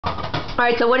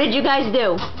Alright, so what did you guys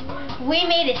do? We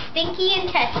made a stinky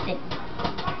intestine.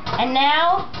 And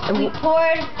now we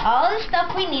poured all the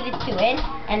stuff we needed to in,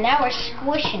 and now we're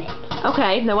squishing it.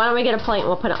 Okay, now why don't we get a plate and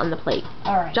we'll put it on the plate.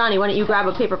 Alright. Johnny, why don't you grab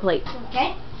a paper plate?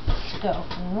 Okay. Let's go.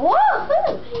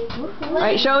 Woohoo!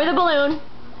 Alright, show me the balloon.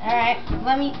 Alright,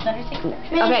 let her take a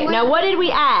picture. Okay, now what did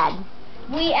we add?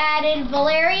 We added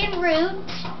valerian root,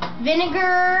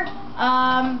 vinegar,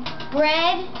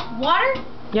 bread, water.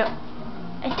 Yep.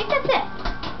 I think that's it.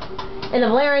 And the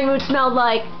valerian root smelled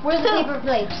like... Where's the paper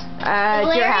plates?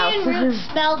 At your house. Valerian root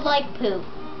smelled like poop.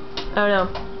 Oh no.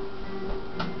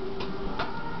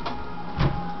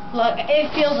 Look,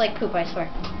 it feels like poop, I swear.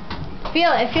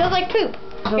 Feel it. It feels like poop.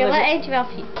 Here, let Angel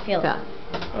feel it. Yeah.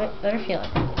 Let her feel it.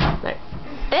 There.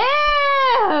 Ew!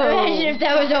 Imagine if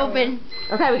that was open.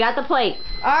 Okay, we got the plate.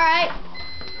 Alright.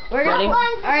 We're Ready?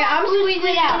 going. Alright, I'm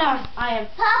squeezing it out. I am.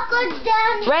 Popcorn's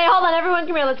down. Ray, hold on, everyone,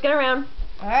 come here. Let's get around.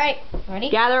 Alright, ready?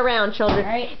 Gather around, children.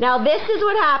 All right. Now, this is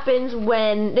what happens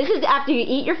when... This is after you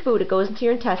eat your food. It goes into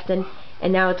your intestine,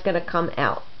 and now it's going to come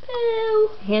out. Ew.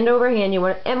 Hand over hand. You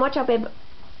want and watch out, babe.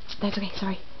 That's okay,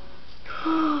 sorry.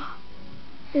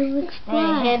 It looks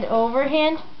fun. Hand over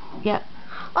hand? Yep.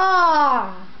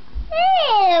 Oh.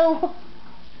 Ew.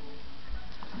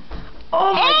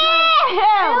 Oh, my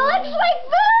God. It looks like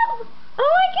poop.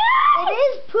 Oh, my God. It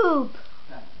is poop.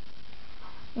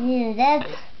 Yeah, that's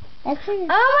Oh,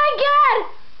 my God.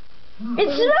 It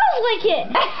smells like it.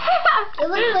 It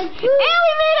looks like poop. And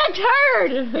we made a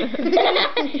turd.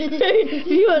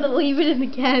 You want to leave it in the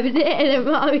cabinet and then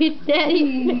mommy and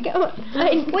daddy can come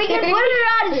outside. We can put it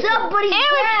on somebody's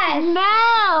grass. It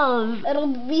smells.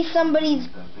 It'll be somebody's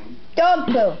dog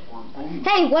poo.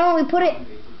 Hey, why don't we put it in...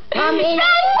 That's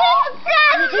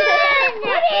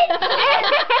disgusting.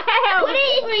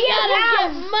 We gotta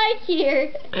get Mike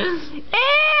here. Ew.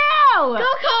 Go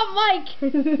call Mike.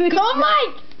 Call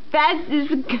Mike. That is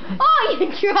good. Oh,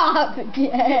 you dropped.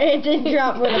 It did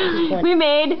drop right at this point. We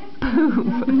made poop.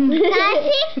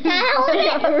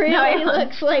 It really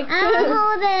looks like poop. I'll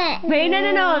hold it. Wait,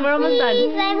 no, we're almost Please,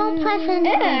 done. I won't press on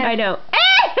it. I know.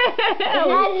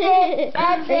 That's it.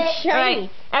 That's it. All right,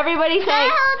 everybody say,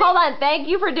 hold on, thank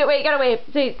you for doing, wait, you gotta wait.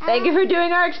 Say, thank you for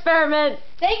doing our experiment.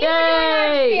 Thank you for doing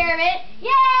our experiment.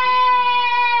 Yay!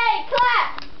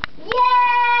 Clap!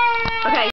 Yay! Okay.